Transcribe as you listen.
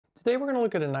Today we're going to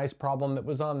look at a nice problem that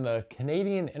was on the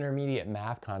Canadian Intermediate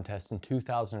Math Contest in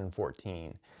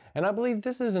 2014. And I believe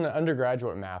this is an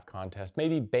undergraduate math contest,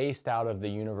 maybe based out of the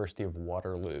University of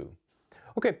Waterloo.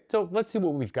 Okay, so let's see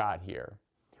what we've got here.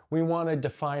 We want to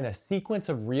define a sequence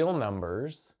of real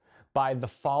numbers by the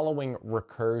following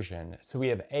recursion. So we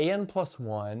have an plus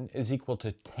 1 is equal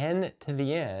to 10 to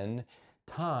the n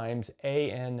times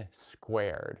an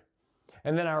squared.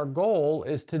 And then our goal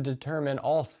is to determine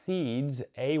all seeds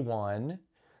a1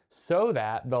 so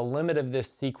that the limit of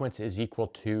this sequence is equal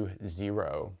to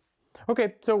 0.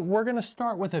 Okay, so we're going to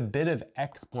start with a bit of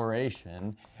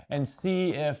exploration and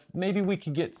see if maybe we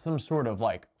could get some sort of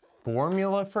like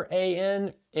formula for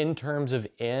an in terms of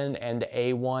n and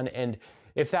a1, and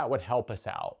if that would help us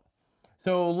out.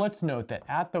 So let's note that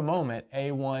at the moment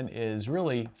a1 is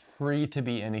really free to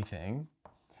be anything.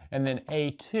 And then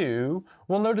a2,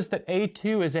 we'll notice that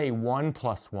a2 is a 1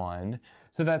 plus 1,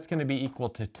 so that's going to be equal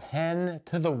to 10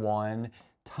 to the 1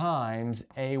 times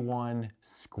a1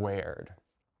 squared.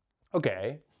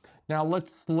 Okay, now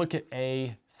let's look at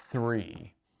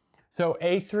a3. So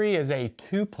a3 is a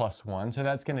 2 plus 1, so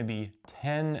that's going to be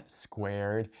 10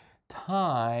 squared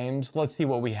times, let's see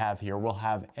what we have here. We'll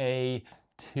have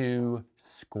a2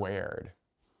 squared.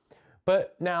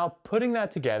 But now putting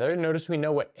that together, notice we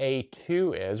know what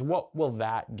a2 is. What will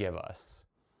that give us?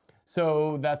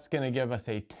 So that's going to give us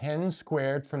a 10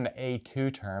 squared from the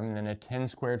a2 term, and then a 10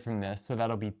 squared from this. So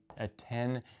that'll be a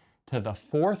 10 to the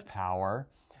 4th power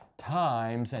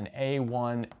times an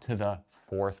a1 to the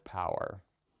 4th power.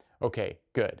 Okay,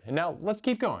 good. And now let's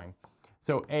keep going.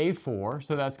 So a4,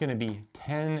 so that's going to be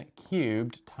 10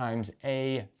 cubed times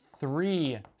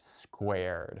a3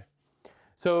 squared.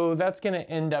 So that's going to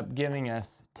end up giving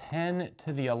us 10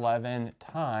 to the 11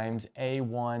 times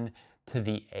a1 to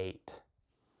the 8.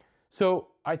 So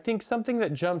I think something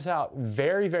that jumps out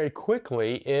very, very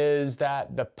quickly is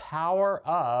that the power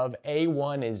of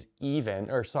a1 is even,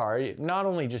 or sorry, not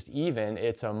only just even,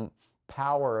 it's a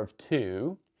power of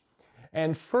 2.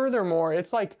 And furthermore,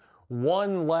 it's like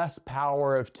one less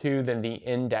power of 2 than the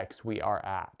index we are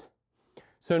at.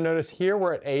 So notice here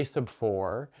we're at a sub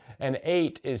 4, and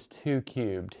 8 is 2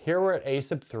 cubed. Here we're at a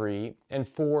sub 3, and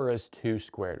 4 is 2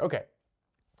 squared. Okay,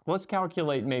 let's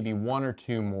calculate maybe one or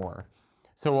two more.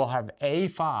 So we'll have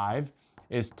a5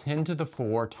 is 10 to the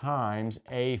 4 times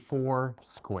a4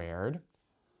 squared.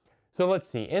 So let's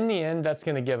see, in the end, that's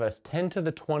going to give us 10 to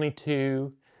the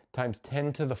 22 times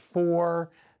 10 to the 4.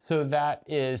 So that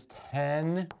is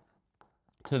 10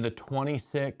 to the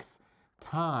 26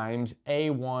 times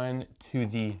a1 to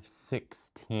the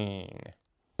 16.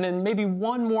 And then maybe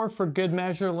one more for good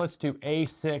measure. Let's do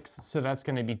a6. So that's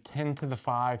going to be 10 to the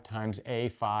 5 times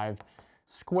a5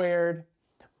 squared.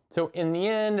 So in the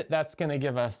end, that's going to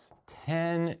give us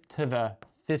 10 to the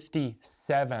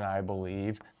 57, I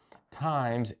believe,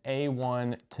 times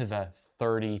a1 to the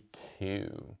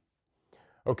 32.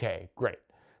 Okay, great.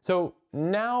 So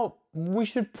now we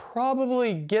should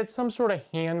probably get some sort of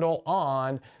handle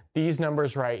on these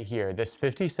numbers right here. This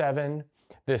 57,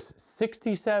 this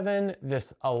 67,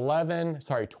 this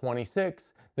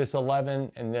 26, this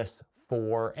 11, and this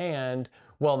 4, and,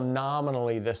 well,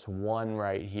 nominally this 1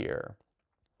 right here.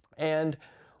 And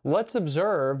let's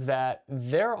observe that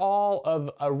they're all of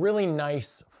a really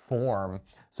nice form.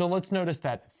 So let's notice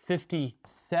that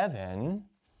 57,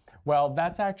 well,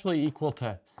 that's actually equal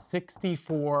to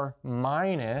 64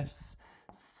 minus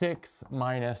 6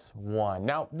 minus 1.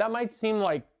 Now, that might seem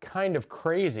like kind of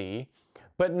crazy,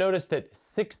 but notice that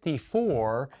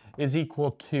 64 is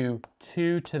equal to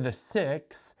 2 to the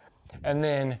 6, and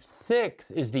then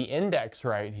 6 is the index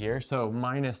right here, so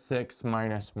minus 6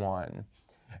 minus 1.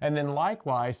 And then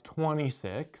likewise,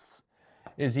 26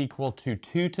 is equal to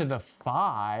 2 to the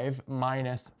 5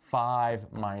 minus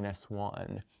 5 minus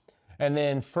 1. And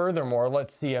then furthermore,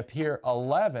 let's see up here,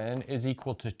 11 is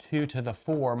equal to 2 to the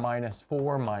 4 minus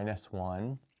 4 minus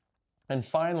 1. And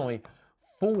finally,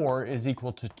 4 is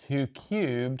equal to 2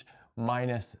 cubed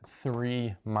minus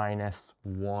 3 minus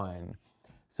 1.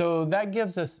 So that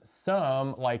gives us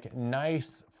some like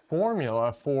nice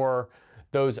formula for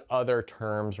those other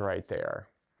terms right there.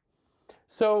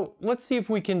 So let's see if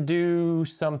we can do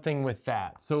something with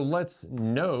that. So let's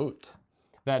note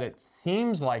that it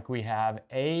seems like we have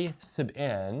a sub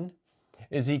n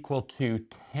is equal to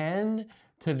 10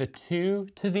 to the 2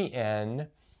 to the n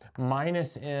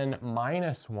minus n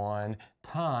minus 1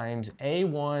 times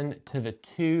a1 to the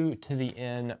 2 to the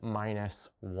n minus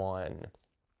 1.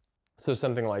 So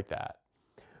something like that.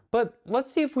 But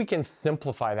let's see if we can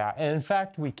simplify that, and in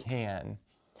fact we can.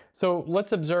 So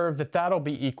let's observe that that'll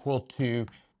be equal to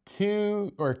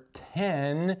 2 or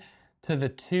 10 to the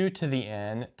 2 to the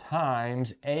n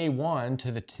times a1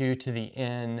 to the 2 to the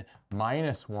n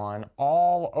minus 1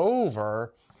 all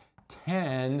over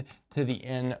 10 to the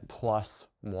n plus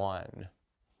 1.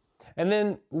 And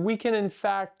then we can in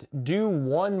fact do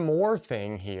one more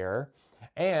thing here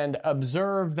and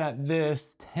observe that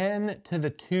this 10 to the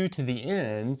 2 to the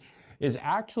n is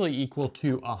actually equal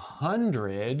to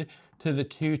 100 to the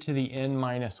 2 to the n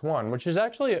minus 1, which is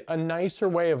actually a nicer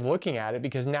way of looking at it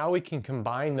because now we can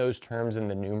combine those terms in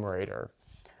the numerator.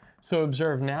 So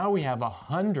observe now we have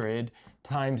 100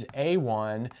 times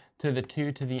a1 to the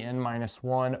 2 to the n minus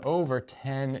 1 over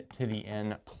 10 to the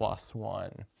n plus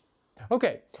 1.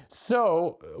 Okay,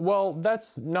 so, well,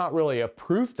 that's not really a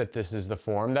proof that this is the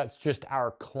form. That's just our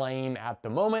claim at the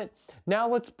moment. Now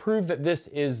let's prove that this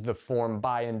is the form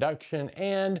by induction,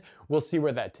 and we'll see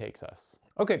where that takes us.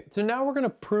 Okay, so now we're going to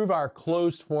prove our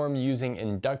closed form using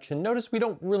induction. Notice we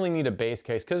don't really need a base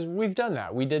case because we've done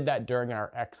that. We did that during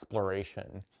our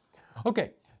exploration. Okay,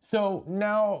 so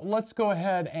now let's go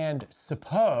ahead and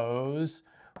suppose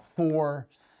for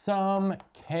some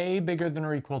k bigger than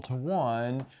or equal to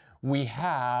 1, we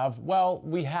have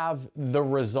the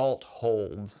result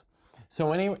holds.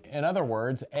 So in other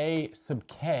words, a sub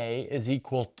k is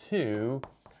equal to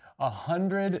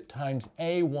 100 times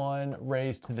a1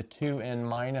 raised to the 2n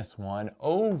minus 1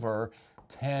 over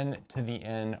 10 to the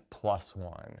n plus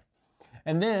 1.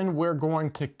 And then we're going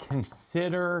to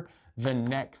consider the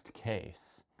next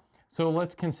case. So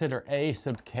let's consider a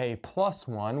sub k plus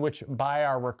 1, which by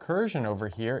our recursion over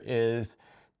here is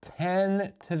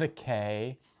 10 to the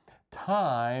k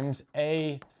times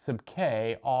a sub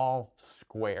k all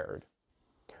squared.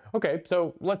 Okay,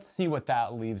 so let's see what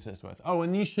that leaves us with. Oh,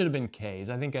 and these should have been k's.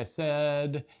 I think I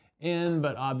said n,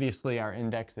 but obviously our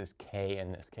index is k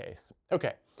in this case.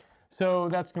 Okay, so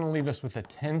that's going to leave us with a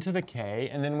 10 to the k,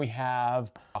 and then we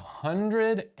have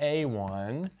 100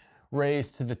 a1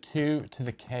 raised to the 2 to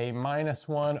the k minus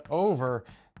 1 over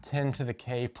 10 to the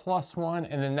k plus 1,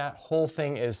 and then that whole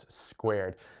thing is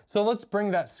squared. So let's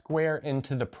bring that square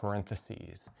into the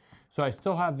parentheses. So I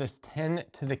still have this 10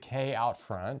 to the k out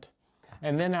front,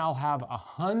 and then I'll have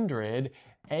 100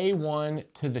 a1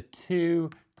 to the 2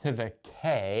 to the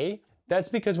k. That's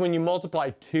because when you multiply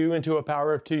 2 into a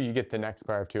power of 2, you get the next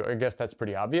power of 2. I guess that's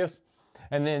pretty obvious.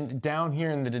 And then down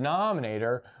here in the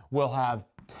denominator, we'll have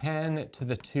 10 to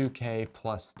the 2k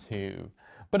plus 2.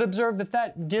 But observe that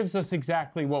that gives us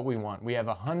exactly what we want. We have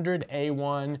 100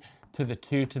 a1 to the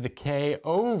 2 to the k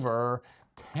over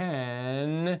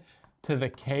 10 to the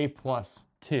k plus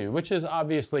 2, which is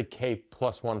obviously k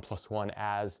plus 1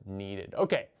 as needed.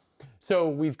 Okay, so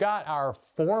we've got our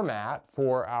format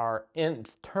for our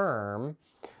nth term.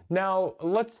 Now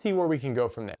let's see where we can go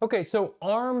from there. Okay, so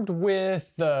armed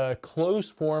with the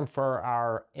closed form for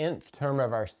our nth term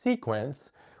of our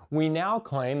sequence, we now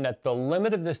claim that the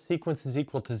limit of this sequence is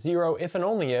equal to 0 if and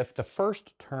only if the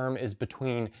first term is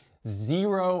between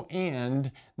 0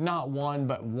 and not 1,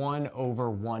 but 1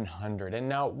 over 100. And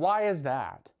now, why is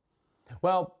that?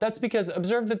 Well, that's because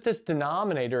observe that this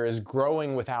denominator is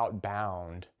growing without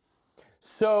bound.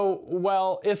 So,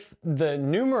 well, if the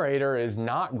numerator is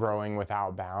not growing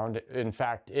without bound, in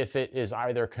fact, if it is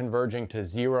either converging to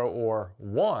 0 or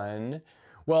 1,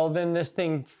 well, then this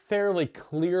thing fairly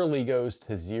clearly goes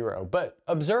to 0. But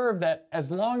observe that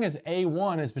as long as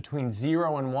a1 is between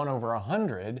 0 and 1 over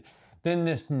 100, then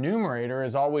this numerator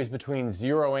is always between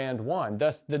 0 and 1.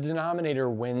 Thus, the denominator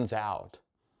wins out.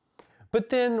 But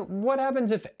then what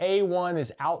happens if a1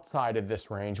 is outside of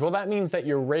this range? Well, that means that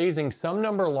you're raising some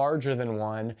number larger than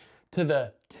 1 to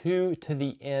the 2 to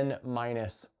the n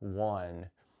minus 1.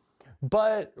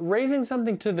 But raising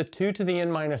something to the 2 to the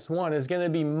n minus 1 is going to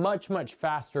be much, much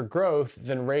faster growth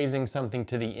than raising something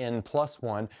to the n plus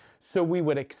 1. So we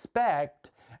would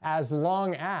expect, as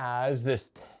long as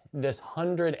this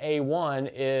 100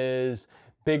 a1 is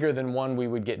bigger than 1, we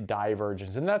would get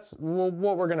divergence. And that's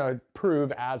what we're going to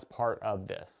prove as part of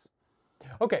this.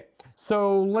 Okay,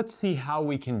 so let's see how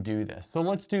we can do this. So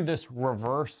let's do this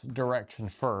reverse direction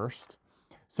first.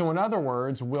 So in other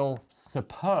words, we'll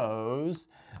suppose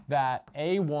that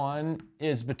a1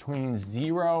 is between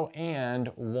 0 and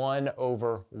 1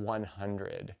 over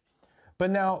 100.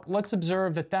 But now let's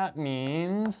observe that that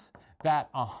means that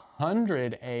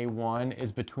 100 a1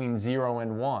 is between 0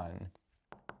 and 1.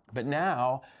 But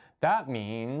now that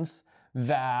means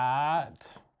that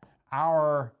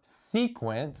our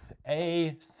sequence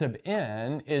a sub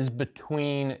n is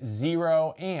between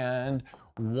 0 and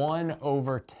 1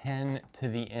 over 10 to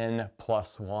the n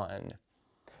plus 1.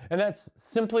 And that's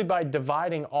simply by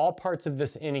dividing all parts of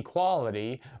this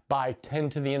inequality by 10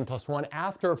 to the n plus 1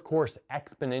 after, of course,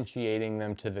 exponentiating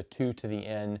them to the 2 to the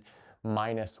n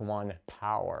minus 1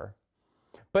 power.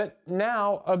 But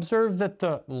now observe that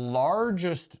the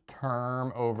largest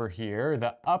term over here,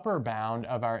 the upper bound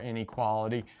of our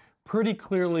inequality, pretty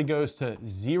clearly goes to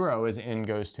 0 as n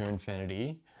goes to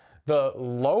infinity. The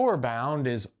lower bound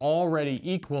is already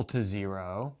equal to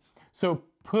 0. So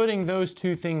putting those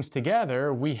two things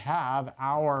together, we have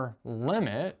our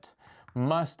limit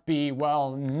must be,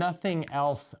 well, nothing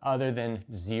else other than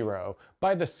 0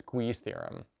 by the squeeze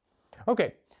theorem.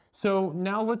 Okay, so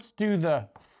now let's do the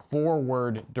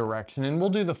forward direction, and we'll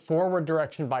do the forward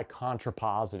direction by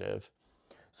contrapositive.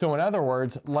 So in other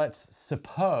words, let's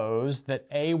suppose that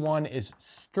A1 is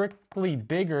strictly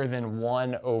bigger than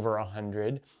 1 over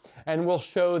 100, and we'll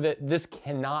show that this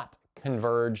cannot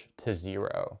converge to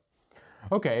 0.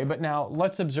 Okay, but now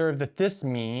let's observe that this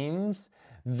means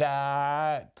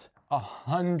that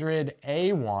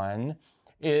 100A1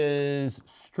 is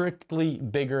strictly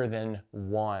bigger than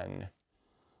 1.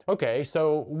 Okay,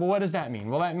 so what does that mean?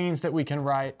 Well, that means that we can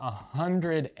write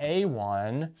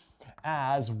 100A1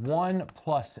 as 1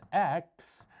 plus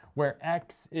x, where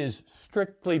x is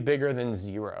strictly bigger than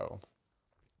 0.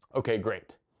 Okay,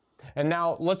 great. And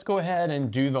now let's go ahead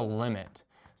and do the limit.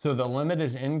 So the limit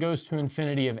as n goes to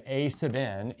infinity of a sub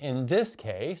n. In this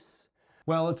case,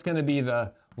 well, it's going to be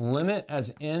the limit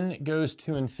as n goes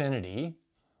to infinity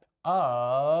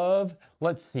of,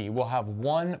 let's see, we'll have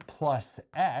 1 plus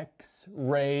x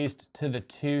raised to the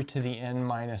 2 to the n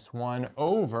minus 1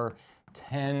 over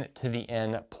 10 to the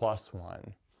n plus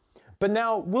 1. But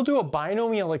now we'll do a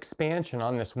binomial expansion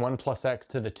on this 1 plus x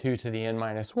to the 2 to the n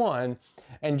minus 1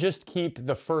 and just keep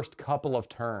the first couple of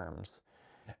terms.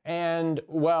 And,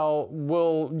 well,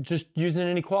 we'll just use an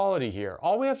inequality here.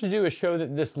 All we have to do is show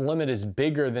that this limit is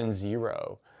bigger than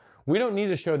 0. We don't need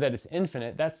to show that it's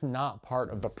infinite. That's not part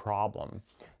of the problem.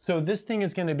 So this thing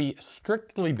is going to be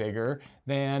strictly bigger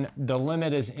than the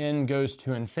limit as n goes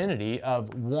to infinity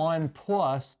of 1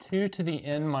 plus 2 to the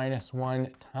n minus 1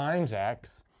 times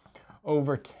x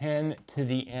over 10 to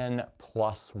the n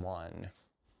plus 1.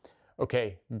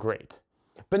 Okay, great.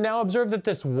 But now observe that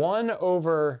this 1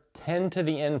 over 10 to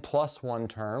the n plus 1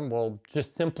 term will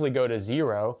just simply go to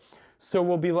 0. So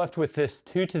we'll be left with this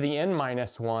 2 to the n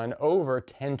minus 1 over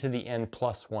 10 to the n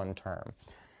plus 1 term.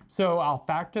 So I'll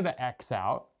factor the x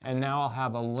out, and now I'll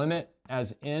have a limit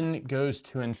as n goes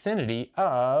to infinity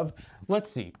of,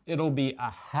 let's see, it'll be a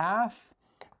half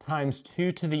times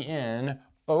 2 to the n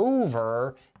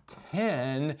over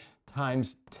 10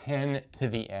 times 10 to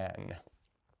the n.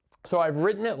 So I've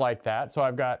written it like that. So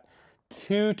I've got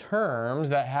two terms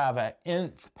that have an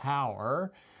nth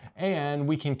power, and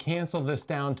we can cancel this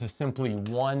down to simply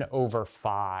 1 over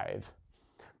 5.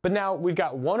 But now we've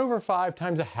got 1 over 5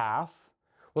 times a half.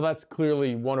 Well, that's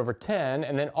clearly 1 over 10,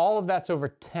 and then all of that's over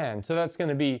 10. So that's going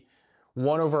to be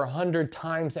 1 over 100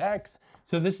 times x.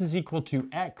 So this is equal to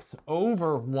x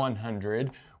over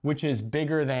 100, which is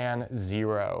bigger than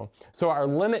 0. So our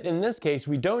limit in this case,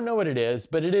 we don't know what it is,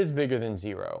 but it is bigger than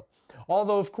 0.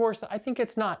 Although, of course, I think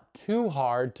it's not too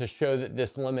hard to show that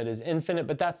this limit is infinite,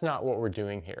 but that's not what we're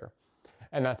doing here.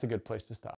 And that's a good place to stop.